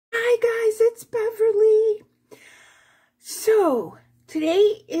So,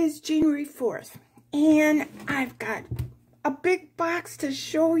 today is January 4th, and I've got a big box to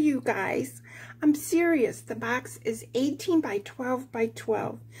show you guys. I'm serious. The box is 18 by 12 by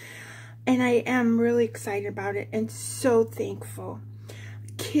 12, and I am really excited about it and so thankful.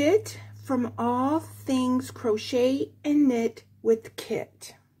 Kit from All Things Crochet and Knit with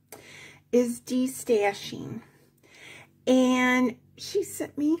Kit is destashing, and she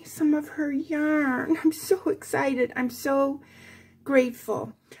sent me some of her yarn. I'm so excited. I'm so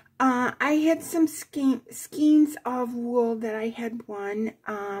grateful. I had some skeins of wool that I had won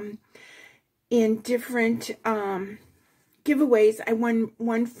in different giveaways. I won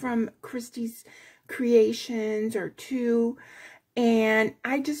one from Christie's Creations or two, and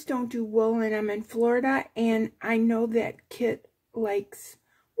I just don't do wool, and I'm in Florida, and I know that Kit likes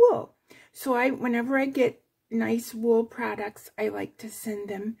wool. So whenever I get nice wool products, I like to send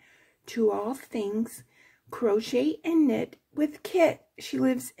them to All Things Crochet and Knit with Kit. She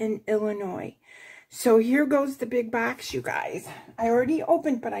lives in Illinois. So here goes the big box, you guys. I already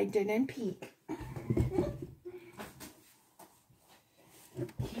opened, but I didn't peek.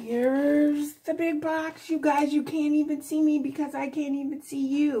 Here's the big box, you guys. You can't even see me because I can't even see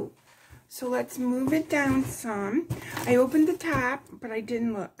you. So let's move it down some. I opened the top, but I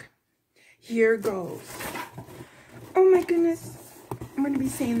didn't look. Here goes. Oh my goodness. I'm going to be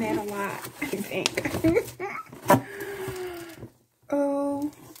saying that a lot, I think.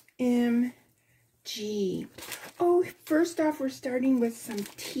 OMG. Oh, first off, we're starting with some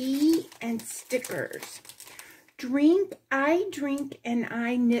tea and stickers. I drink and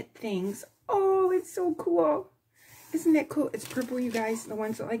I knit things. Oh, it's so cool. Isn't that cool? It's purple, you guys. The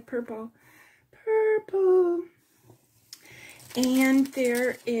ones that like purple. Purple. And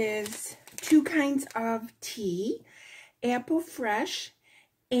there is two kinds of tea. Apple Fresh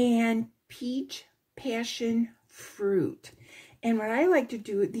and Peach Passion Fruit. And what I like to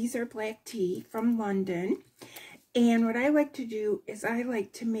do, these are black tea from London. And what I like to do is I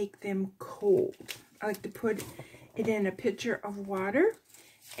like to make them cold. I like to put it in a pitcher of water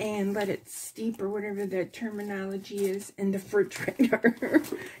and let it steep, or whatever the terminology is, in the refrigerator.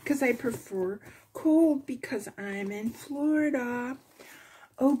 Because I prefer cold because I'm in Florida.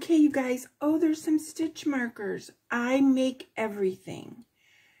 Okay, you guys. Oh, there's some stitch markers. I make everything.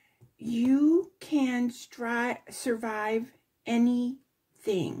 You can survive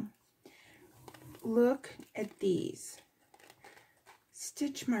anything. Look at these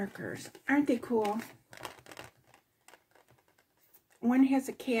stitch markers. Aren't they cool? One has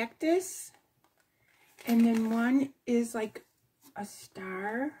a cactus, and then one is like a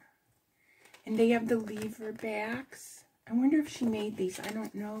star, and they have the lever backs. I wonder if she made these. I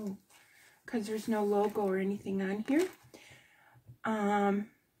don't know, because there's no logo or anything on here.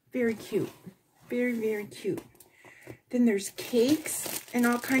 Very cute. Very, very cute. Then there's cakes and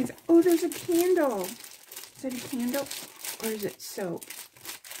all kinds of... Oh, there's a candle. Is that a candle? Or is it soap?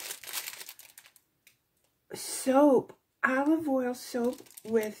 Soap. Olive oil soap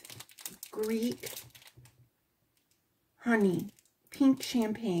with Greek honey. Pink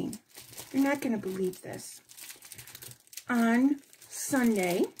champagne. You're not going to believe this. On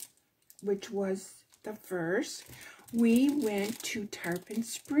Sunday, which was the 1st, we went to Tarpon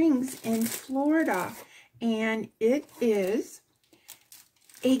Springs in Florida, and it is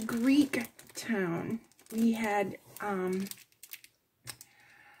a Greek town. We had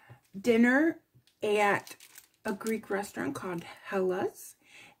dinner at a Greek restaurant called Hellas,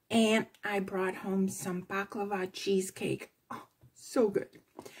 and I brought home some baklava cheesecake. Oh, so good.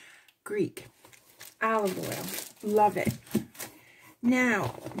 Greek. Olive oil. Love it.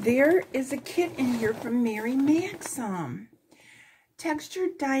 Now, there is a kit in here from Maxim.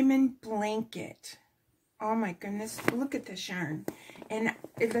 Textured diamond blanket. Oh my goodness. Look at this yarn. And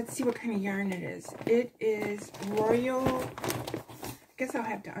let's see what kind of yarn it is. It is Royal. I guess I'll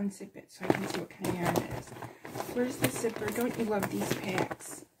have to unzip it so I can see what kind of yarn it is. Where's the zipper? Don't you love these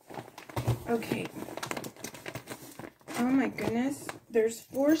packs? Okay. Oh my goodness. There's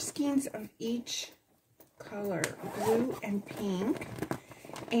 4 skeins of each color, blue and pink,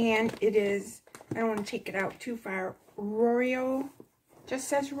 and it is, I don't want to take it out too far, Royal, just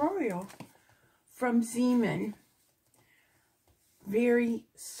says Royal, from Zeman. Very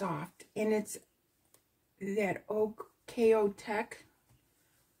soft, and it's that KO Tech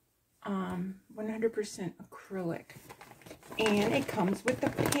 100% acrylic, and it comes with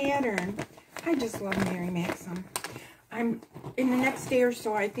the pattern. I just love Maxim. I'm in the next day or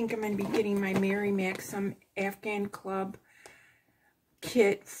so, I think I'm going to be getting my Maxim Afghan Club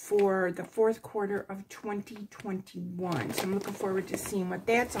kit for the 4th quarter of 2021. So I'm looking forward to seeing what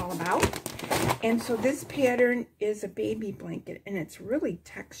that's all about. And so this pattern is a baby blanket, and it's really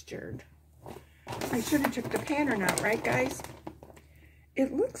textured. I should have took the pattern out, right, guys?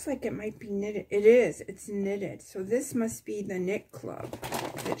 It looks like it might be knitted. It is. It's knitted. So this must be the knit club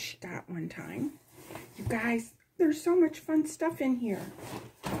that she got one time. You guys, there's so much fun stuff in here.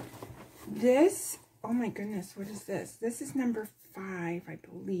 This, oh my goodness, what is this? This is number 5, I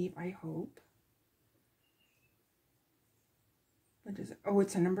believe, I hope. What is it? Oh,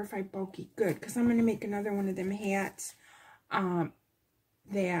 it's a number 5 bulky. Good, because I'm going to make another one of them hats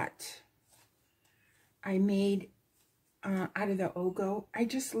that I made out of the Ogo. I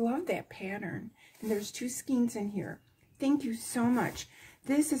just love that pattern. And there's 2 skeins in here. Thank you so much.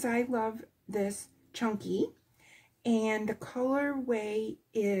 This is I Love This Chunky. And the colorway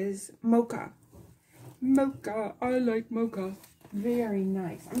is Mocha. Mocha. I like mocha. Very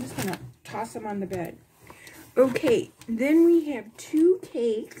nice. I'm just going to toss them on the bed. Okay, then we have 2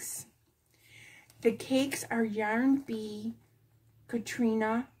 cakes. The cakes are Yarn Bee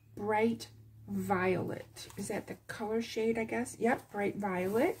Katrina Bright Violet. Is that the color shade, I guess? Yep, Bright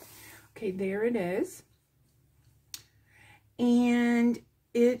Violet. Okay, there it is. And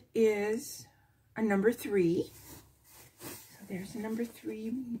it is a number 3. So there's a number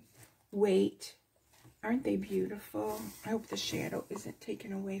 3 weight. Aren't they beautiful? I hope the shadow isn't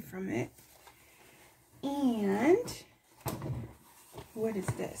taken away from it. And what is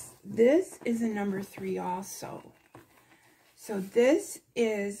this? This is a number 3 also. So this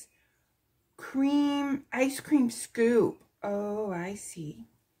is ice cream scoop. Oh, I see.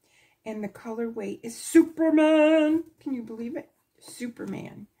 And the colorway is Superman. Can you believe it?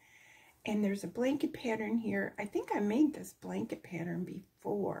 Superman. And there's a blanket pattern here. I think I made this blanket pattern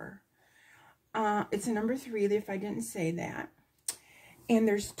before. It's a number 3, if I didn't say that. And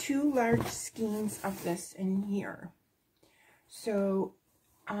there's 2 large skeins of this in here. So,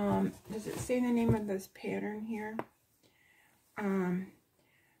 does it say the name of this pattern here?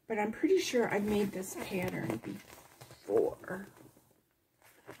 But I'm pretty sure I've made this pattern before.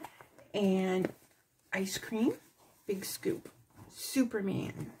 And ice cream, big scoop,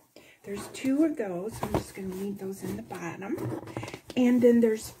 Superman. There's 2 of those. I'm just going to leave those in the bottom. And then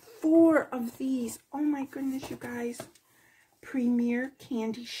there's 4 of these. Oh my goodness, you guys. Premier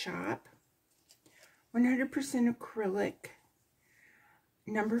Candy Shop. 100% acrylic.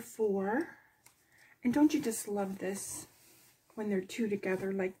 Number 4. And don't you just love this when they're 2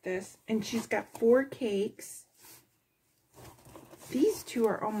 together like this? And she's got 4 cakes. These 2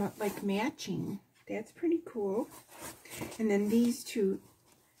 are almost like matching. That's pretty cool. And then these 2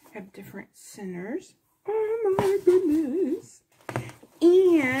 have different centers. Oh my goodness.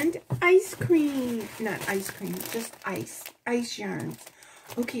 And ice cream. Not ice cream, just ice. Ice yarns.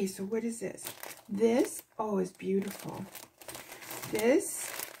 Okay, so what is this? This, oh, is beautiful. This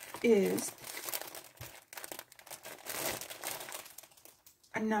is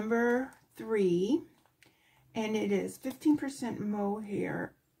a number 3. And it is 15%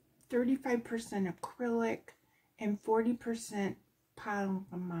 mohair, 35% acrylic, and 40%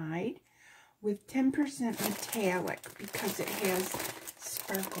 polyamide, with 10% metallic because it has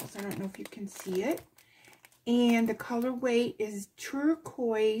sparkles. I don't know if you can see it. And the colorway is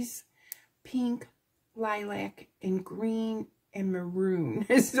turquoise, pink, lilac, and green, and maroon.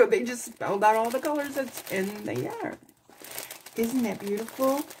 So they just spelled out all the colors that's in the yarn. Isn't that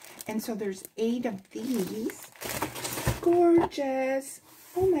beautiful? And so there's 8 of these. Gorgeous.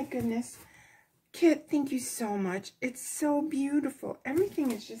 Oh my goodness. Kit, thank you so much. It's so beautiful.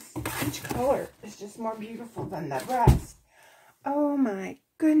 Everything is just, each color is just more beautiful than the rest. Oh my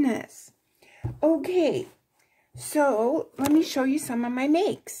goodness. Okay, so let me show you some of my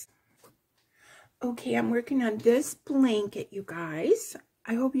makes. Okay, I'm working on this blanket, you guys.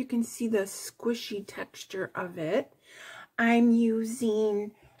 I hope you can see the squishy texture of it. I'm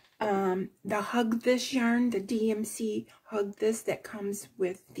using the Hug This yarn, the DMC Hug This that comes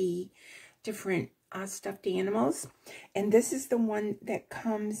with the different stuffed animals. And this is the one that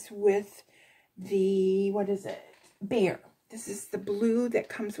comes with the, what is it? Bear. This is the blue that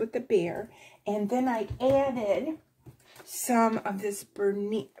comes with the bear. And then I added some of this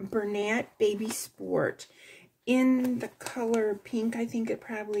Bernat Baby Sport in the color pink, I think it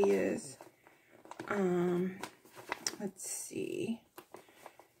probably is. Let's see.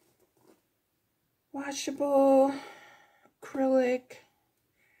 Washable, acrylic,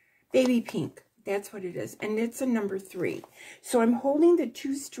 baby pink. That's what it is. And it's a number 3. So I'm holding the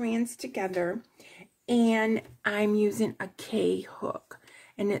 2 strands together and I'm using a K hook.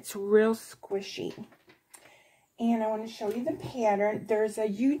 And it's real squishy. And I want to show you the pattern. There's a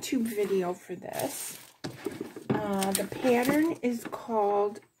YouTube video for this. The pattern is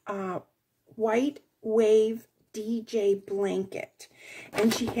called White Wave DJ Blanket.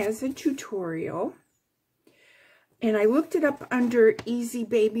 And she has a tutorial. And I looked it up under Easy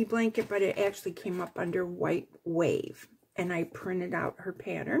Baby Blanket, but it actually came up under White Wave. And I printed out her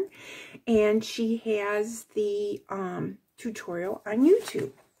pattern. And she has the tutorial on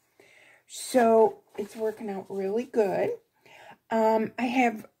YouTube. So it's working out really good. I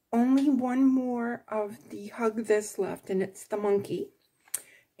have only one more of the Hug This left, and it's the monkey.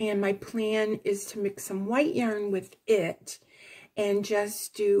 And my plan is to mix some white yarn with it and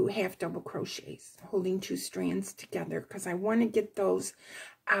just do half double crochets, holding 2 strands together, because I want to get those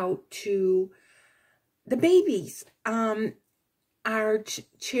out to the babies. Our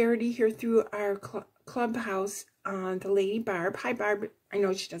charity here through our clubhouse, the lady Barb. Hi, Barb. I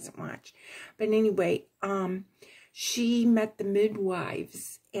know she doesn't watch. But anyway, she met the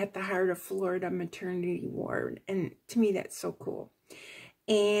midwives at the Heart of Florida maternity ward. And to me, that's so cool.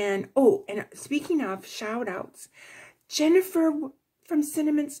 And, oh, and speaking of shout outs, Jennifer from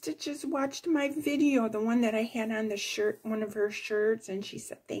Cinnamon Stitches watched my video, the one that I had on the shirt, one of her shirts, and she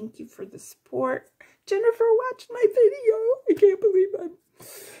said, thank you for the support. Jennifer watched my video. I can't believe I'm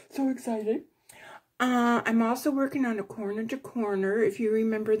so excited. I'm also working on a corner to corner. If you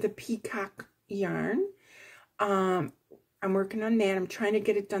remember the peacock yarn, I'm working on that. I'm trying to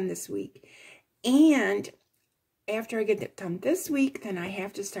get it done this week. And after I get it done this week, then I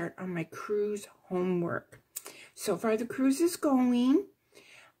have to start on my cruise homework. So far, the cruise is going.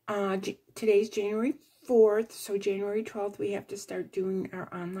 Today's January 4th, so January 12th, we have to start doing our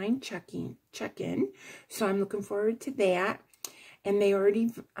online check-in. So I'm looking forward to that. And they already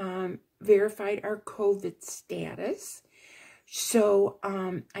verified our COVID status. So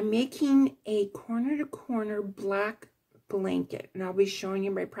I'm making a corner-to-corner black blanket, and I'll be showing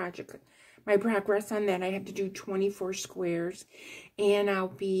you my progress on that. I have to do 24 squares, and I'll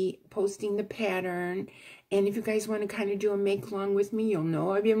be posting the pattern. And if you guys want to kind of do a make-along with me, you'll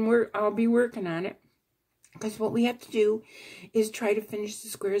know I'll be working on it. Because what we have to do is try to finish the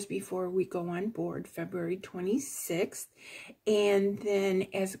squares before we go on board, February 26th. And then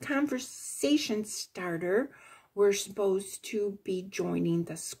as a conversation starter, we're supposed to be joining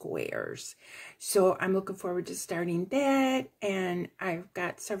the squares. So I'm looking forward to starting that. And I've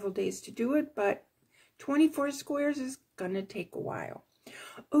got several days to do it, but 24 squares is going to take a while.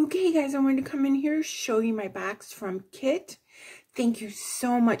 Okay, guys, I wanted to come in here, show you my box from Kit. Thank you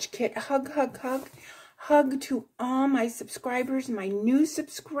so much, Kit. Hug, hug, hug. Hug to all my subscribers, my new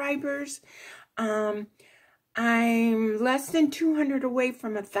subscribers. I'm less than 200 away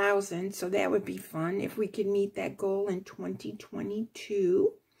from 1,000, so that would be fun if we could meet that goal in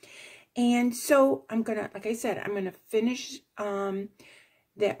 2022. And so I'm going to, like I said, I'm going to finish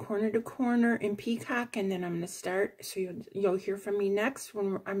that corner to corner in peacock, and then I'm going to start, so you'll hear from me next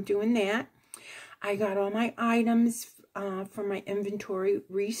when I'm doing that. I got all my items for my inventory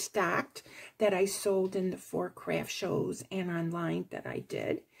restocked that I sold in the 4 craft shows and online that I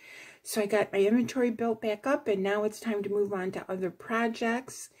did. So I got my inventory built back up, and now it's time to move on to other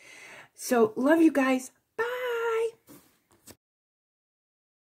projects. So love you guys.